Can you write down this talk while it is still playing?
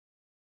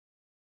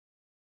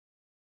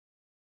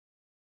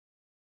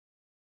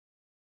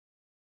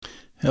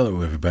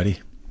Hello, everybody.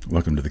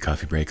 Welcome to the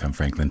Coffee Break. I'm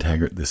Franklin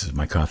Taggart. This is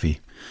my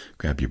coffee.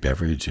 Grab your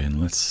beverage and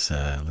let's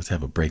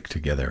have a break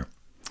together.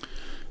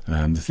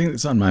 The thing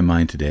that's on my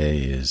mind today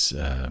is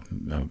I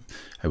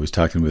was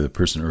talking with a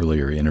person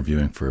earlier,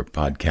 interviewing for a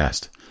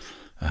podcast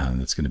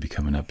that's going to be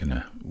coming up in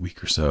a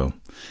week or so.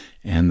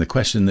 And the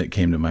question that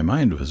came to my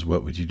mind was,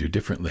 what would you do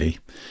differently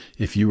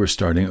if you were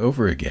starting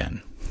over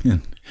again?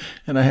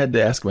 And I had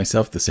to ask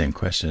myself the same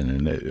question.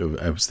 And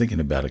I was thinking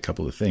about a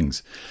couple of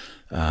things.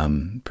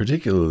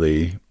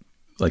 Particularly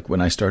like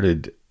when I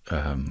started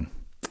blogging,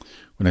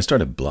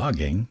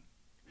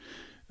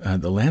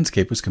 the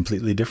landscape was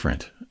completely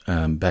different.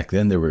 Back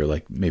then there were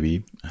like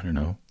maybe,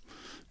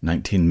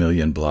 19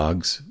 million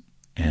blogs,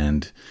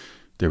 and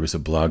there was a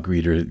blog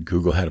reader.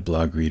 Google had a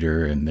blog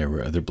reader, and there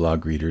were other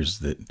blog readers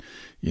that,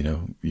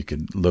 you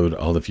could load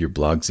all of your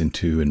blogs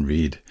into and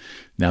read.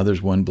 Now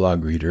there's one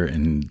blog reader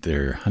and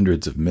there are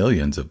hundreds of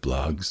millions of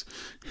blogs,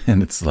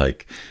 and it's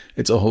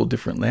a whole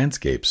different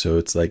landscape. So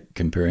it's like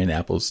comparing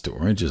apples to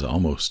oranges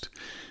almost.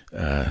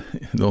 The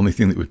only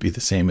thing that would be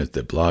the same is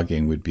that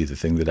blogging would be the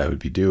thing that I would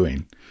be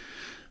doing.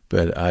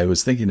 But I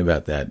was thinking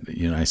about that.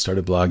 I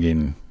started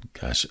blogging,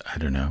 I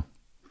don't know.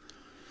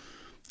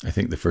 I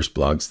think the first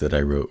blogs that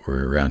I wrote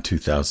were around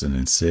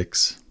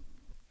 2006.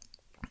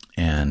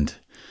 And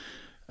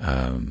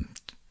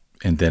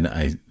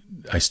then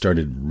I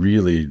started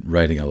really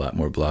writing a lot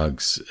more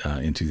blogs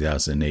in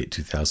 2008,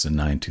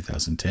 2009,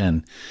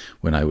 2010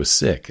 when I was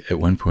sick. At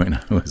one point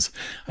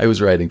I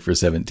was writing for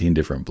 17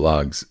 different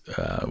blogs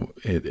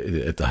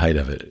at the height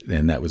of it,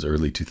 and that was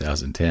early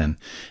 2010.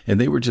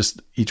 And they were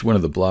just, each one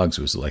of the blogs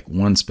was like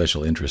one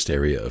special interest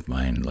area of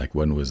mine. Like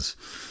one was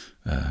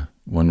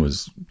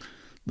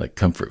like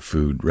comfort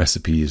food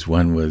recipes.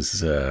 One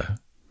was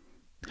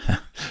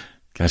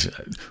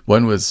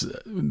one was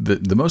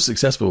the most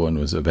successful one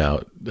was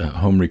about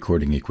home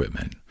recording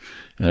equipment.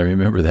 And I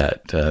remember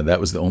that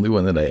was the only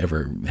one that I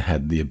ever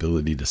had the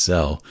ability to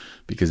sell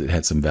because it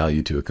had some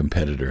value to a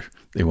competitor.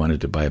 They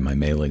wanted to buy my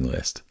mailing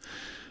list.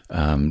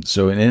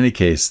 So in any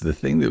case, the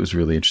thing that was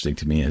really interesting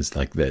to me is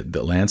like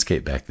the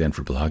landscape back then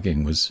for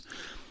blogging was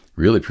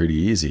really pretty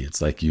easy.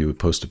 It's like you would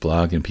post a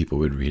blog and people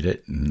would read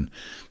it, and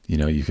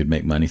you could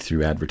make money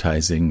through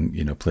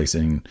advertising,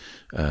 placing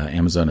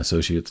Amazon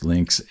Associates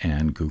links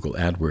and Google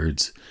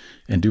AdWords,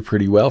 and do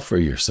pretty well for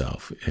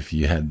yourself if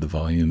you had the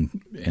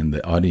volume and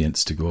the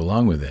audience to go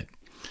along with it.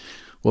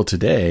 Well,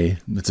 today,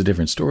 it's a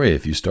different story.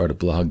 If you start a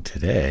blog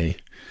today,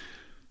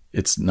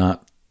 it's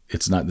not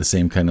the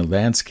same kind of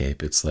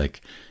landscape. It's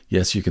like,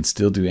 yes, you can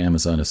still do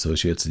Amazon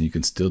Associates and you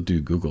can still do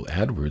Google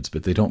AdWords,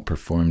 but they don't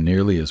perform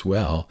nearly as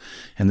well,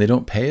 and they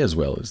don't pay as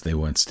well as they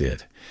once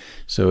did.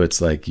 So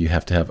it's like you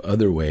have to have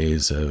other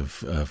ways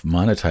of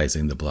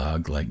monetizing the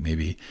blog, like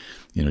maybe,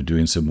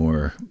 doing some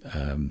more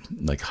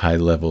like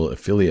high-level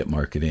affiliate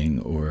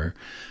marketing, or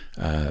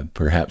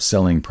perhaps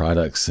selling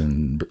products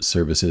and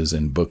services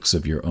and books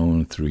of your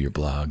own through your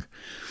blog.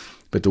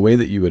 But the way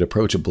that you would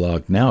approach a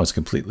blog now is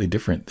completely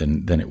different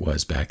than it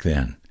was back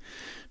then,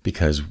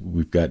 because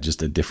we've got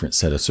just a different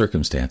set of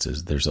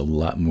circumstances. There's a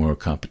lot more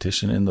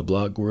competition in the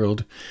blog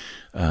world.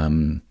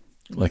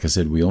 Like I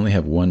said, we only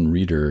have one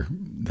reader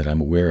that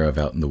I'm aware of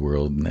out in the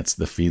world, and that's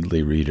the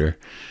Feedly reader.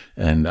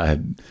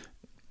 And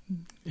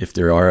if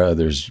there are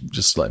others,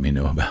 just let me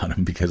know about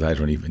them, because I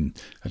don't even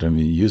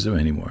use them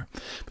anymore.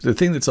 But the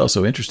thing that's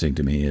also interesting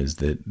to me is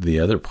that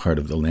the other part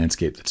of the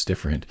landscape that's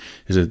different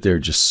is that there are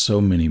just so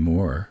many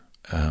more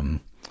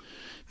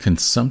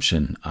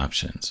consumption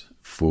options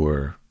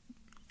for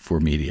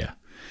media.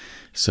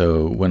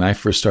 So when I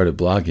first started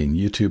blogging,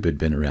 YouTube had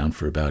been around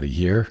for about a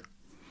year.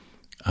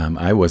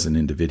 I wasn't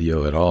into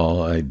video at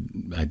all. I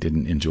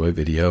didn't enjoy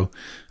video.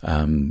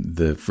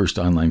 The first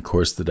online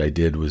course that I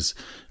did was,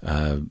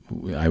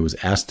 I was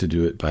asked to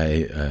do it by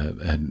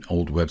an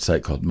old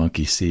website called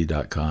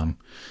monkeyc.com.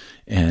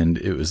 And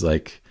it was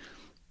like,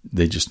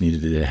 they just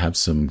needed to have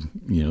some,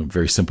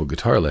 very simple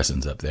guitar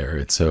lessons up there.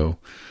 And so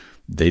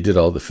they did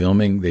all the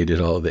filming, they did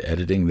all the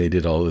editing, they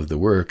did all of the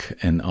work,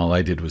 and all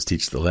I did was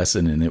teach the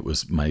lesson, and it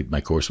was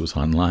my course was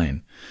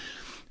online.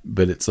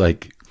 But it's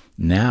like,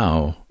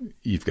 now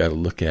you've got to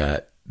look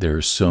at, there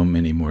are so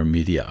many more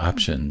media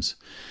options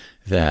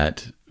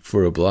that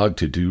for a blog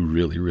to do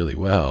really, really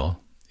well,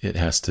 it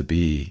has to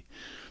be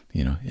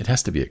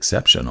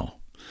exceptional.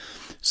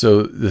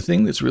 So the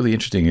thing that's really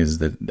interesting is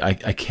that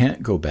I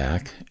can't go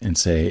back and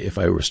say, if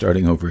I were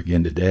starting over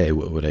again today,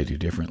 what would I do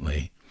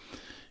differently?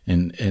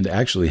 And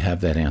actually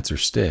have that answer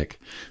stick.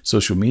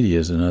 Social media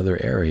is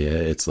another area.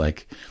 It's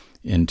like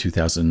in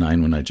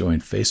 2009 when I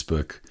joined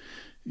Facebook,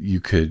 you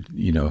could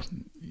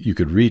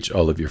reach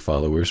all of your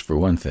followers for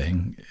one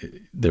thing.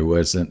 There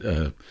wasn't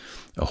a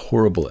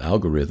horrible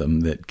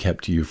algorithm that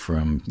kept you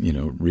from,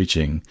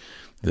 reaching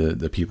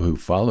the people who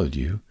followed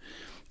you.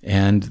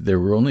 And there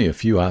were only a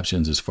few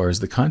options as far as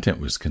the content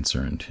was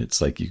concerned.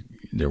 It's like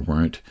there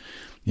weren't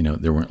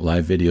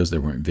live videos,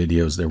 there weren't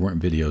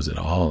videos at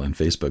all in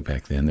Facebook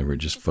back then. There were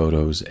just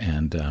photos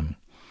and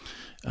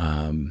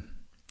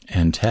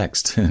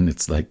text. And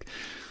it's like,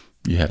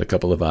 You had a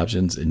couple of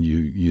options and you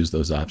used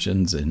those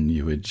options, and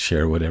you would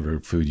share whatever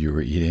food you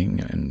were eating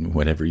and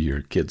whatever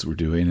your kids were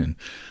doing and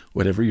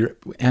whatever your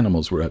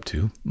animals were up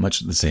to,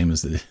 much the same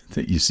as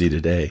that you see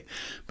today,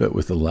 but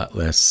with a lot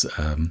less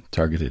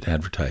targeted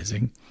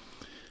advertising.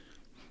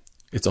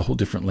 It's a whole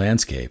different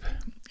landscape.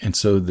 And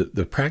so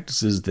the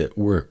practices that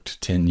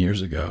worked 10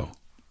 years ago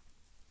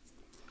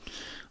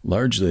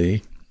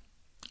largely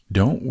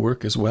don't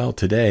work as well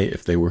today,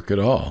 if they work at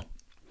all,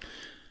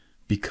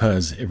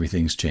 because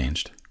everything's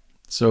changed.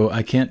 So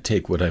I can't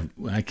take what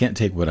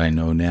I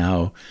know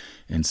now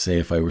and say,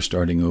 if I were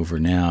starting over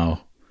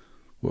now,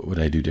 what would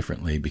I do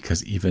differently?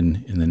 Because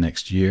even in the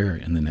next year,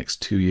 in the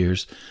next 2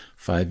 years,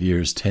 5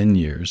 years, 10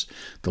 years,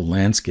 the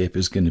landscape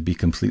is going to be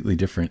completely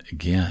different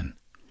again.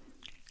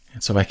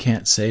 And so I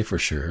can't say for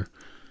sure,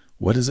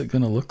 what is it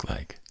going to look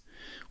like?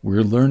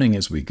 We're learning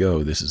as we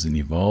go. This is an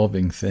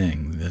evolving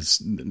thing.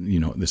 This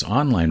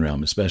online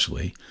realm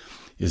especially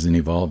is an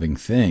evolving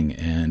thing,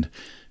 and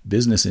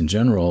business in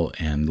general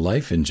and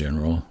life in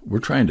general, we're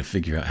trying to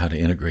figure out how to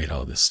integrate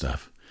all this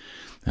stuff.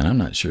 And I'm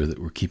not sure that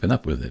we're keeping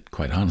up with it,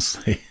 quite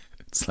honestly.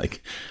 It's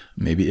like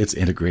maybe it's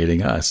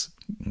integrating us.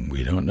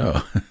 We don't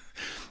know.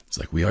 It's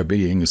like we are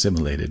being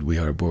assimilated. We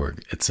are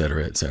Borg, et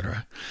cetera, et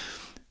cetera.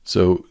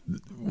 So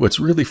what's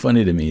really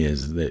funny to me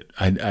is that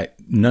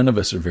none of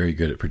us are very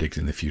good at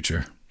predicting the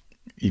future.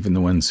 Even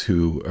the ones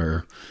who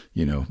are,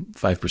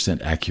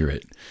 5%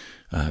 accurate,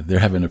 they're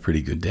having a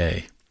pretty good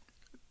day.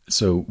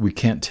 So we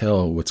can't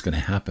tell what's going to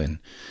happen.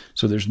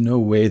 So there's no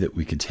way that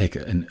we could take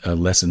a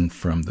lesson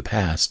from the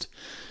past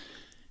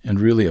and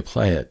really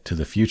apply it to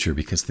the future,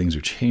 because things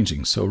are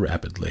changing so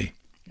rapidly.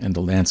 And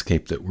the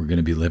landscape that we're going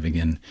to be living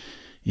in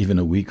even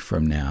a week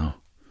from now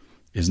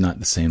is not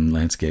the same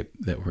landscape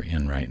that we're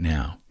in right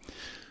now.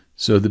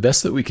 So the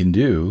best that we can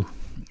do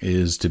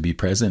is to be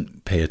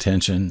present, pay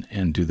attention,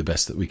 and do the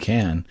best that we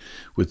can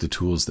with the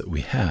tools that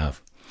we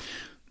have.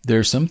 There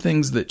are some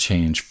things that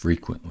change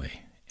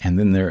frequently, and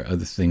then there are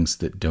other things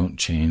that don't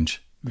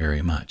change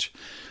very much.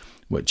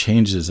 What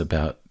changes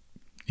about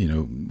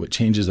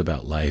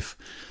life,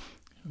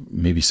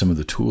 maybe some of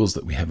the tools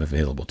that we have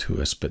available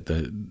to us, but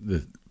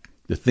the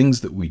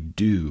things that we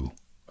do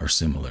are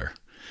similar.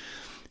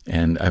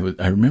 And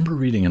I remember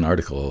reading an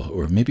article,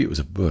 or maybe it was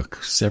a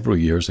book, several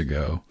years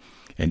ago,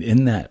 and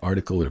in that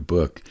article or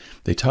book,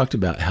 they talked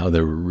about how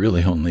there were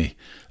really only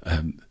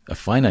a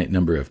finite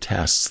number of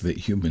tasks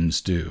that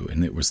humans do,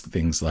 and it was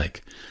things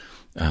like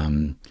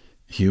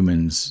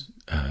humans,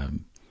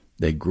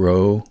 they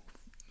grow,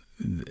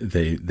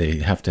 they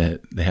have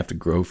to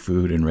grow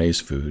food and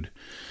raise food.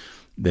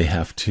 They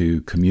have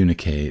to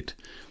communicate.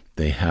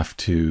 They have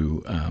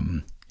to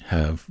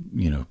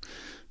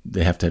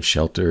they have to have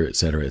shelter, et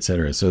cetera, et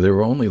cetera. So there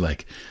were only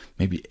like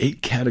maybe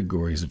 8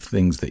 categories of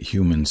things that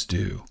humans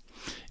do.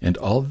 And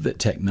all that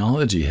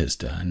technology has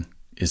done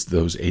is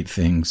those 8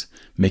 things,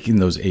 making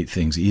those 8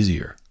 things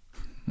easier.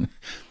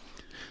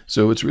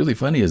 So what's really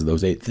funny is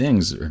those 8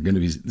 things are going to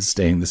be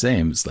staying the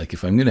same. It's like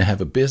if I'm going to have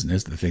a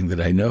business, the thing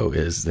that I know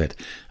is that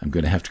I'm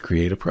going to have to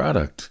create a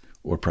product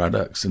or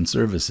products and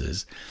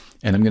services.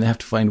 And I'm going to have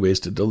to find ways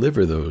to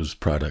deliver those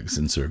products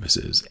and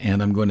services.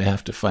 And I'm going to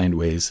have to find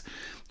ways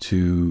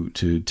to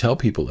tell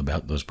people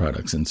about those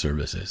products and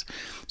services.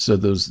 So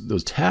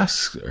those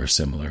tasks are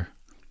similar,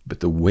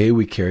 but the way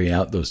we carry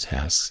out those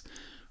tasks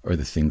are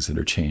the things that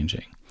are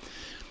changing.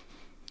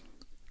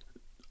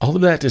 All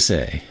of that to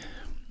say,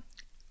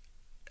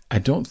 I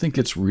don't think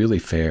it's really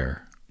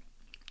fair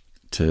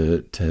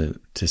to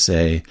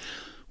say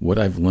what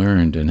I've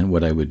learned and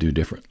what I would do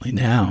differently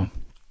now,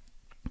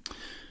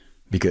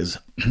 because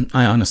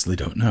I honestly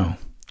don't know.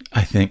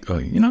 I think,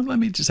 let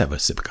me just have a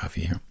sip of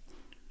coffee here.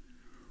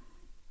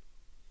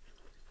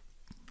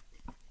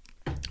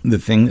 The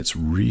thing that's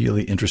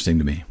really interesting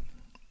to me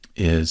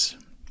is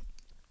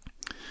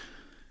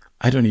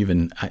I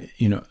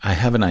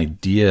have an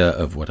idea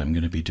of what I'm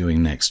going to be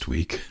doing next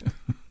week.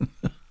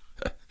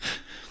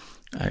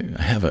 I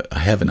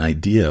have an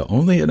idea,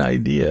 only an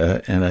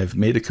idea, and I've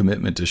made a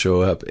commitment to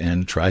show up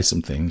and try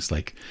some things.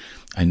 Like,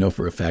 I know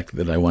for a fact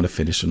that I want to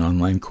finish an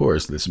online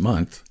course this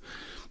month.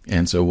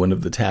 And so one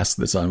of the tasks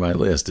that's on my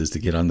list is to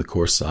get on the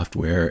course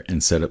software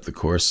and set up the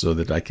course so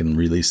that I can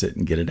release it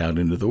and get it out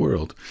into the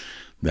world.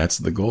 That's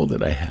the goal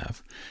that I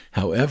have.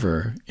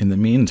 However, in the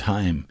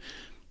meantime,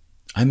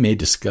 I may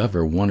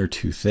discover 1 or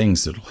 2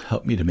 things that will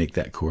help me to make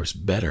that course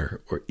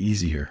better or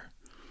easier.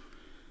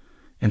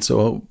 And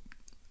so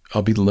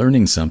I'll be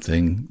learning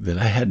something that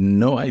I had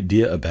no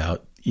idea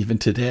about even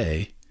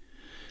today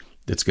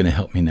that's going to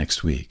help me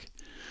next week.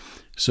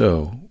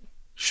 So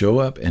show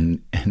up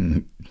and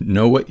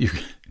know what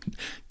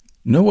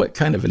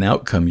kind of an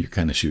outcome you're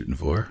kind of shooting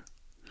for.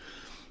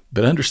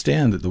 But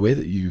understand that the way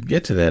that you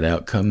get to that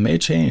outcome may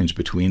change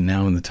between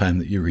now and the time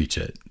that you reach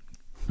it,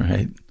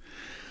 right?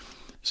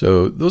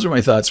 So those are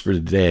my thoughts for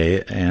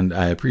today, and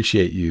I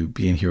appreciate you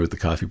being here with the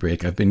coffee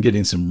break. I've been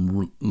getting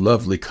some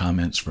lovely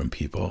comments from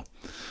people,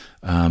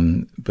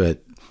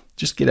 but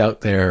just get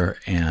out there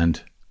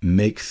and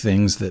make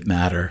things that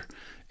matter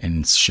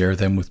and share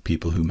them with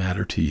people who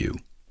matter to you.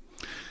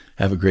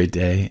 Have a great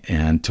day.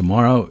 And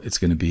tomorrow it's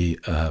going to be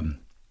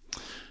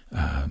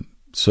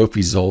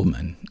Sophie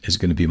Zollman is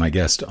going to be my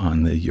guest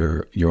on the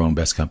Your Own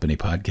Best Company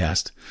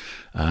podcast.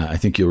 I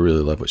think you'll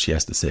really love what she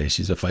has to say.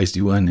 She's a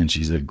feisty one, and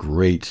she's a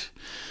great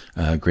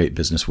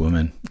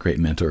businesswoman, great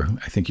mentor.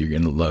 I think you're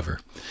going to love her.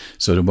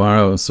 So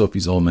tomorrow, Sophie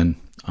Zollman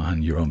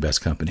on Your Own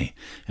Best Company.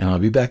 And I'll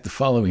be back the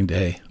following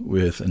day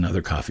with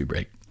another coffee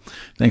break.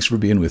 Thanks for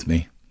being with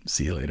me.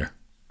 See you later.